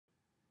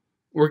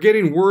We're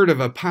getting word of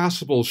a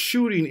possible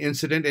shooting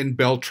incident in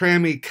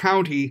Beltrami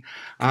County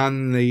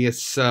on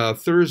this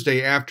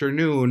Thursday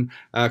afternoon.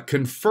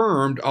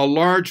 Confirmed a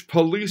large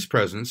police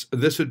presence.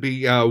 This would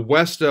be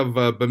west of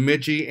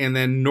Bemidji and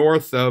then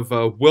north of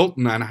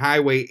Wilton on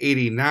Highway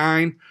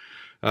 89.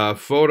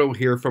 Photo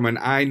here from an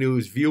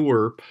iNewZ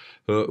viewer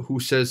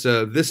who says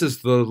this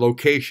is the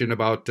location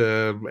about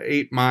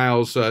 8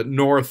 miles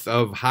north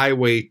of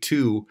Highway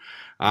 2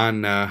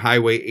 on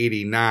Highway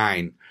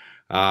 89.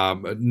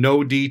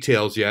 No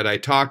details yet. I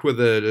talked with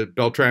a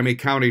Beltrami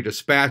County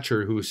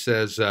dispatcher who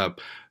says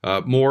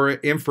more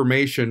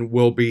information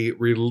will be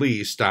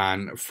released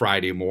on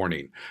Friday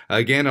morning.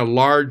 Again, a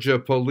large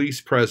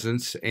police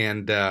presence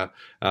and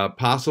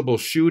possible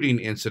shooting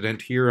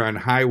incident here on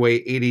Highway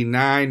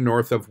 89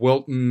 north of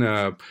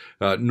Wilton,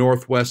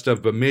 northwest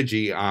of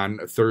Bemidji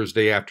on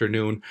Thursday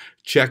afternoon.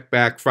 Check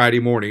back Friday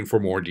morning for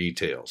more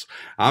details.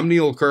 I'm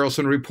Neil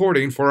Carlson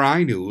reporting for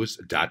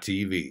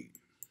iNewZ.TV.